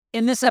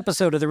In this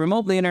episode of the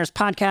Remote Millionaires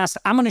Podcast,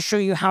 I'm going to show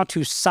you how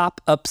to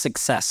SOP Up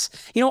Success.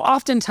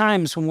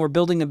 Oftentimes when we're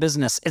building a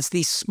business, it's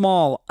these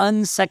small,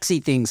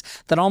 unsexy things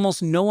that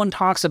almost no one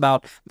talks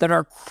about that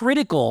are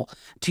critical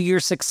to your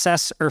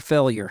success or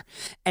failure.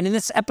 And in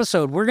this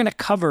episode, we're going to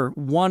cover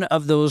one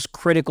of those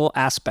critical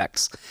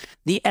aspects,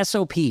 the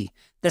SOP,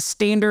 the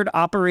standard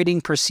operating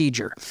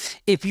procedure.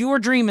 If your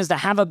dream is to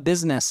have a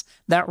business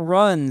that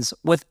runs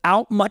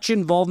without much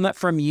involvement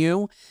from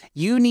you,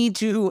 you need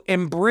to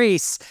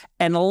embrace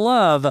and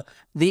love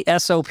the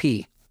SOP.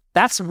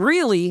 That's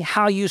really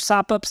how you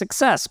SOP up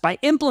success, by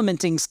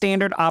implementing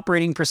standard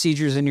operating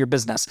procedures in your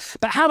business.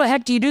 But how the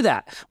heck do you do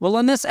that? Well,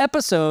 in this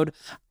episode,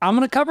 I'm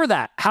going to cover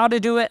that, how to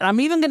do it. I'm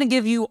even going to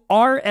give you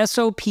our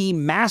SOP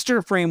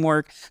master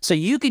framework so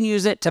you can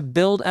use it to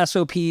build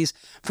SOPs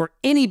for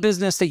any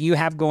business that you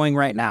have going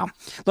right now.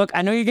 Look,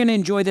 I know you're going to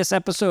enjoy this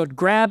episode.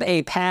 Grab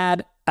a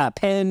pad, a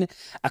pen,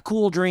 a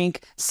cool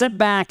drink, sit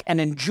back and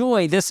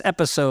enjoy this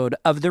episode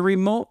of the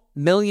Remote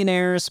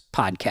Millionaires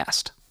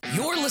Podcast.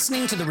 You're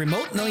listening to the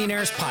Remote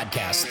Millionaires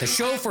Podcast, the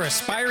show for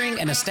aspiring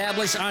and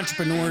established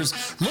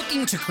entrepreneurs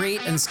looking to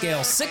create and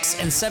scale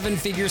 6- and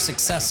 7-figure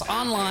success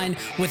online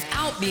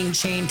without being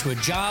chained to a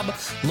job,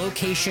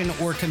 location,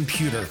 or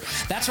computer.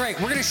 That's right,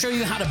 we're going to show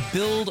you how to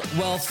build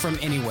wealth from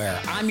anywhere.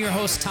 I'm your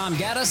host, Tom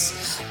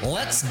Gaddis.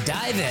 Let's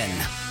dive in.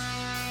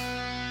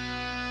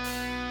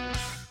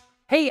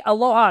 Hey,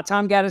 aloha,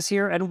 Tom Gaddis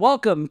here, and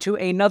welcome to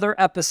another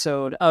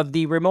episode of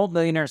the Remote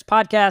Millionaires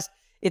Podcast.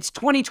 It's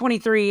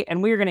 2023,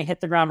 and we're going to hit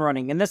the ground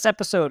running. In this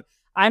episode,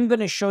 I'm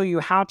going to show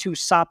you how to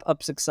SOP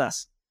up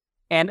success.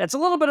 And it's a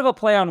little bit of a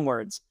play on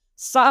words.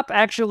 SOP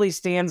actually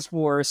stands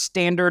for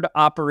Standard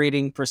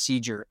Operating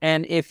Procedure.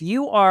 And if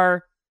you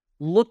are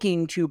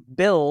looking to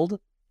build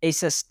a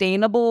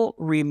sustainable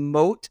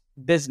remote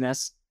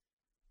business,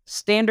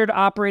 standard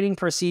operating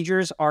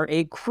procedures are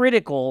a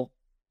critical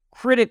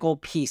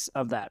piece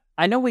of that.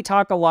 I know we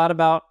talk a lot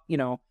about,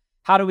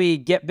 how do we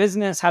get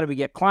business? How do we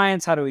get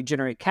clients? How do we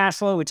generate cash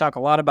flow? We talk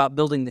a lot about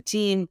building the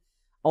team.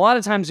 A lot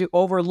of times we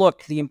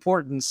overlook the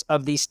importance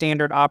of these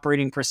standard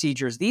operating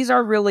procedures. These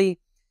are really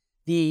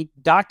the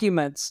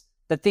documents,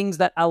 the things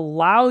that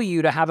allow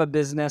you to have a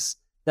business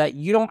that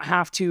you don't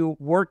have to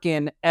work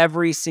in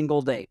every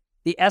single day.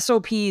 The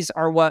SOPs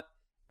are what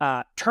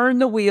turn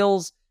the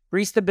wheels,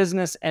 grease the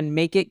business, and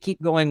make it keep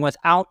going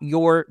without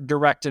your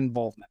direct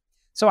involvement.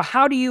 So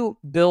how do you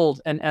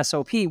build an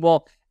SOP?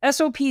 Well,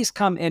 SOPs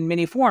come in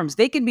many forms.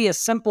 They can be as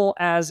simple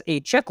as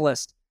a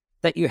checklist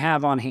that you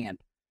have on hand,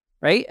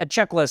 right? A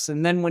checklist.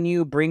 And then when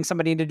you bring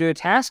somebody to do a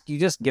task, you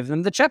just give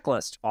them the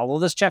checklist, follow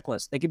this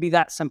checklist. They could be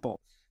that simple.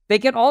 They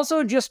could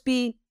also just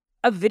be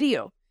a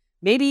video.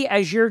 Maybe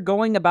as you're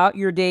going about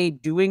your day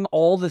doing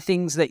all the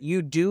things that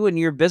you do in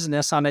your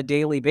business on a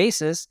daily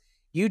basis,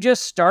 you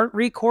just start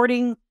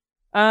recording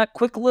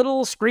quick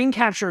little screen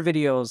capture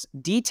videos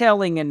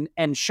detailing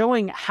and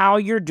showing how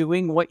you're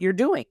doing what you're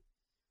doing.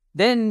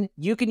 Then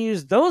you can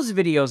use those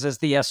videos as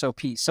the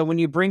SOP. So when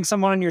you bring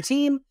someone on your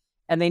team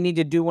and they need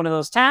to do one of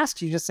those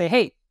tasks, you just say,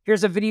 hey,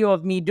 here's a video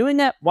of me doing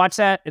that. Watch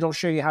that. It'll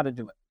show you how to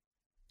do it.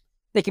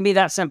 They can be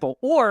that simple,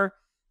 or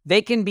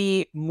they can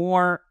be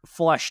more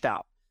fleshed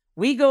out.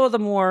 We go the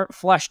more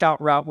fleshed out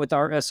route with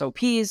our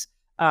SOPs.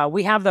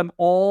 We have them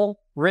all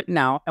written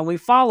out and we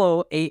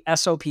follow a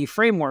SOP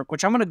framework,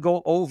 which I'm going to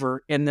go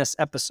over in this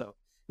episode.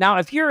 Now,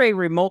 if you're a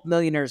Remote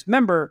Millionaires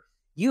member,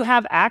 you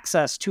have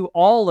access to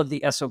all of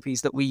the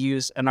SOPs that we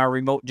use in our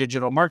remote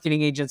digital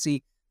marketing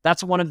agency.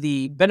 That's one of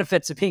the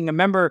benefits of being a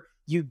member.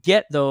 You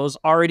get those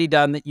already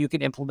done that you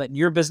can implement in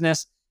your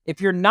business. If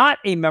you're not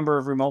a member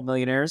of Remote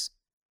Millionaires,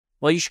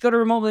 well, you should go to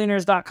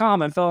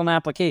remoteMillionaires.com and fill out an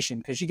application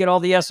because you get all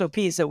the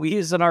SOPs that we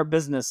use in our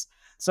business.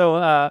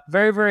 So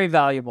very, very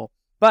valuable.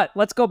 But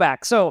let's go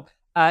back. So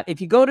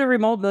if you go to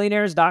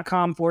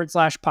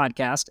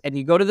remotemillionaires.com/podcast and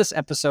you go to this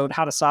episode,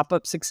 How to SOP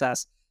Up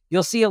Success,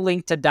 you'll see a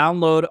link to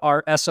download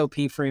our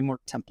SOP framework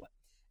template.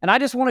 And I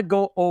just want to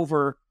go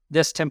over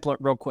this template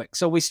real quick.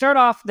 So we start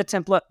off the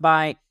template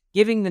by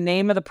giving the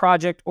name of the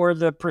project or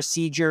the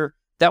procedure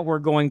that we're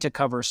going to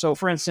cover. So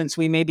for instance,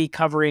 we may be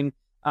covering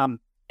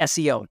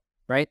SEO,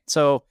 right?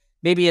 So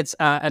maybe it's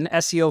an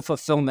SEO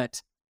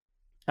fulfillment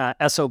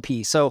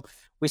SOP. So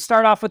we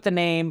start off with the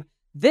name.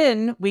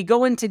 Then we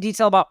go into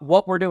detail about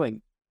what we're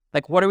doing.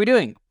 Like, what are we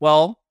doing?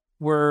 Well,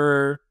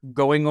 we're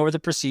going over the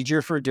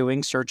procedure for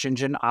doing search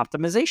engine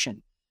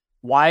optimization.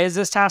 Why is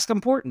this task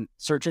important?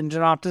 Search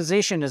engine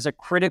optimization is a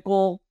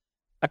critical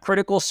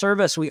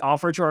service we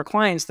offer to our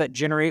clients that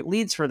generate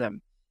leads for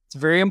them. It's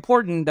very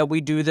important that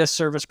we do this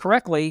service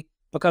correctly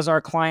because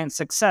our client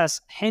success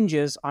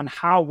hinges on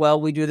how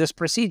well we do this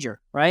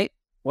procedure, right?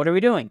 What are we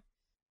doing?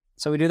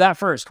 So we do that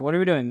first. What are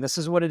we doing? This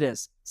is what it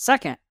is.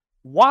 Second,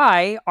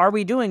 why are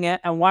we doing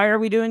it and why are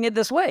we doing it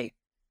this way,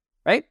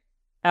 right?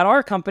 At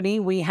our company,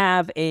 we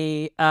have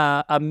a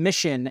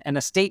mission and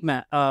a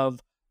statement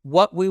of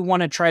what we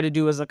want to try to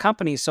do as a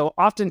company. So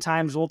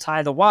oftentimes we'll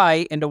tie the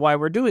why into why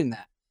we're doing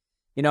that.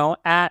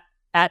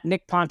 At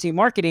Nick Ponte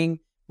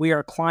Marketing, we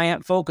are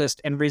client focused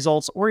and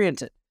results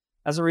oriented.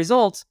 As a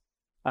result,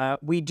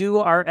 We do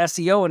our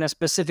SEO in a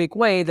specific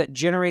way that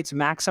generates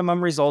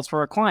maximum results for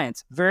our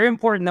clients. Very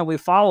important that we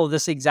follow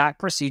this exact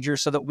procedure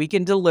so that we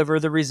can deliver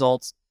the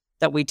results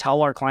that we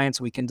tell our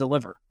clients we can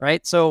deliver,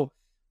 right? So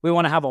we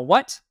want to have a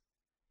what.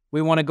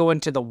 We want to go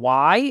into the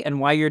why and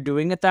why you're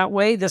doing it that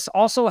way. This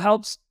also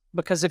helps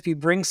because if you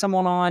bring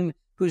someone on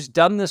who's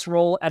done this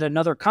role at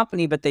another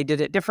company, but they did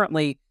it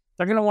differently,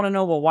 they're going to want to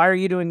know, well, why are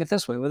you doing it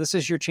this way? Well, this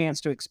is your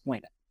chance to explain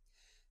it.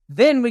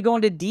 Then we go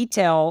into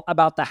detail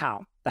about the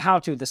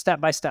how-to, the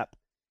step-by-step.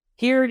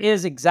 Here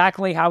is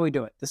exactly how we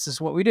do it. This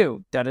is what we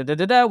do.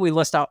 Da-da-da-da-da. We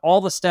list out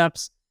all the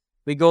steps.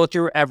 We go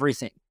through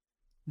everything.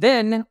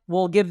 Then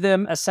we'll give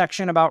them a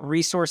section about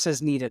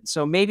resources needed.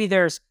 So maybe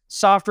there's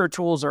software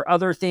tools or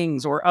other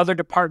things or other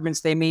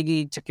departments they may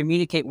need to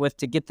communicate with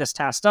to get this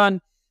task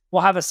done.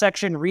 We'll have a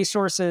section,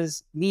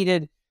 resources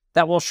needed,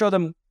 that will show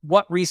them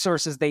what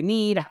resources they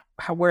need,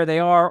 where they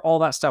are, all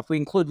that stuff. We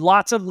include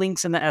lots of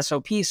links in the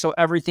SOP so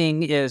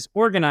everything is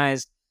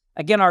organized.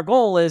 Again, our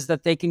goal is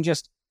that they can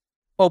just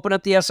open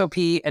up the SOP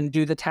and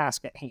do the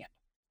task at hand.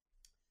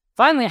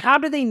 Finally, how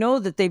do they know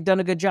that they've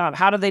done a good job?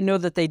 How do they know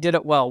that they did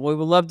it well? We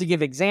would love to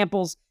give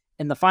examples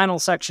in the final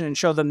section and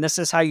show them this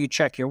is how you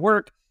check your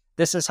work.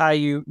 This is how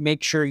you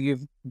make sure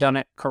you've done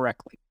it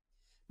correctly.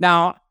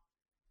 Now,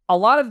 a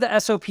lot of the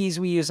SOPs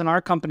we use in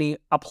our company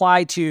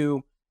apply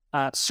to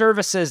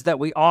services that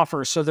we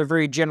offer, so they're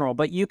very general,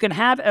 but you can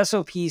have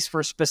SOPs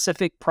for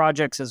specific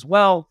projects as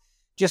well.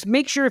 Just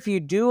make sure if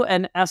you do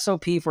an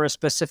SOP for a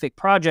specific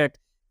project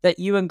that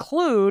you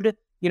include,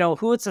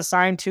 who it's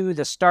assigned to,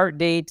 the start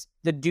date,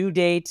 the due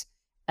date,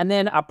 and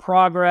then a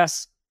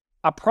progress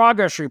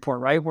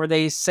report, right? Where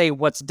they say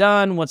what's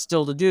done, what's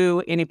still to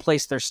do, any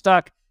place they're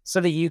stuck,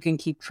 so that you can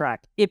keep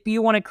track. If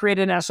you want to create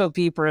an SOP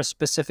for a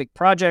specific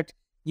project,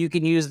 you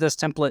can use this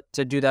template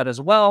to do that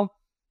as well.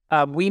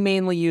 We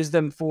mainly use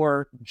them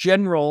for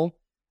general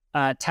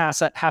tasks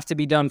that have to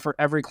be done for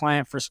every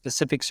client for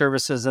specific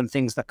services and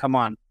things that come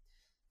on.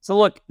 So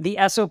look, the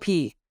SOP,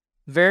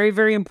 very,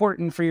 very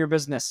important for your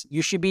business.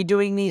 You should be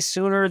doing these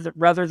sooner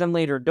rather than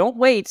later. Don't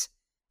wait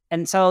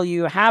until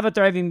you have a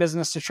thriving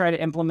business to try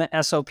to implement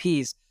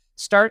SOPs.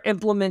 Start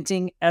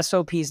implementing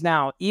SOPs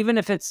now, even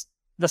if it's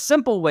the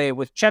simple way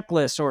with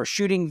checklists or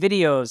shooting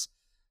videos,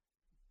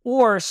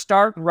 or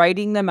start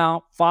writing them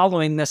out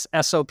following this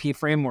SOP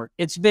framework.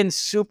 It's been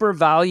super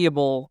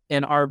valuable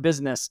in our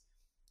business.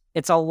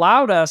 It's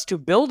allowed us to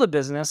build a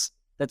business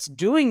that's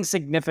doing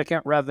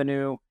significant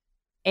revenue,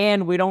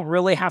 and we don't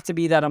really have to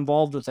be that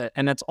involved with it.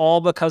 And it's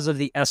all because of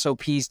the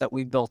SOPs that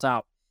we've built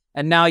out.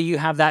 And now you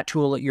have that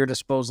tool at your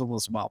disposal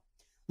as well.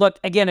 Look,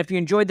 again, if you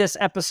enjoyed this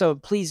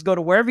episode, please go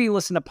to wherever you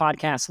listen to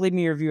podcasts, leave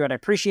me a review. I'd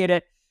appreciate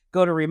it.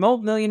 Go to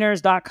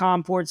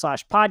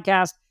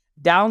remotemillionaires.com/podcast.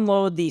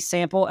 Download the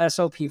sample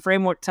SOP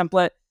framework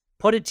template,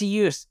 put it to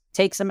use,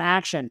 take some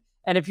action.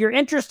 And if you're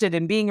interested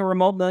in being a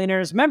Remote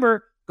Millionaires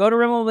member, go to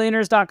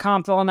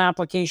remotemillionaires.com, fill an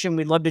application.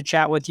 We'd love to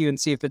chat with you and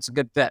see if it's a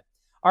good fit.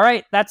 All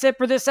right, that's it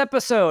for this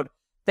episode.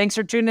 Thanks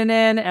for tuning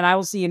in, and I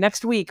will see you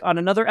next week on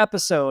another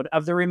episode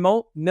of the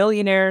Remote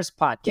Millionaires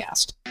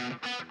Podcast.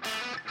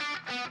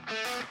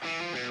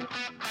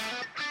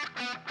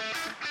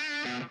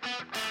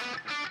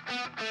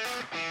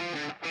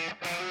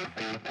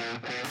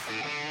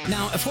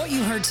 Now, if what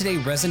you heard today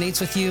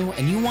resonates with you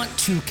and you want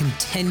to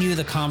continue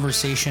the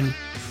conversation,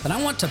 then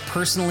I want to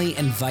personally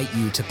invite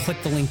you to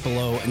click the link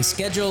below and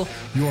schedule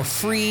your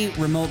free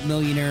Remote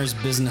Millionaires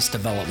business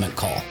development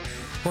call,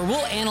 where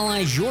we'll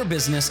analyze your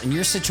business and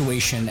your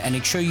situation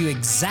and show you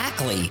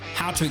exactly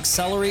how to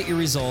accelerate your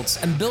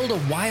results and build a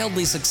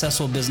wildly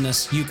successful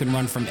business you can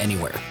run from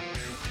anywhere.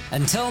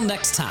 Until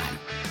next time.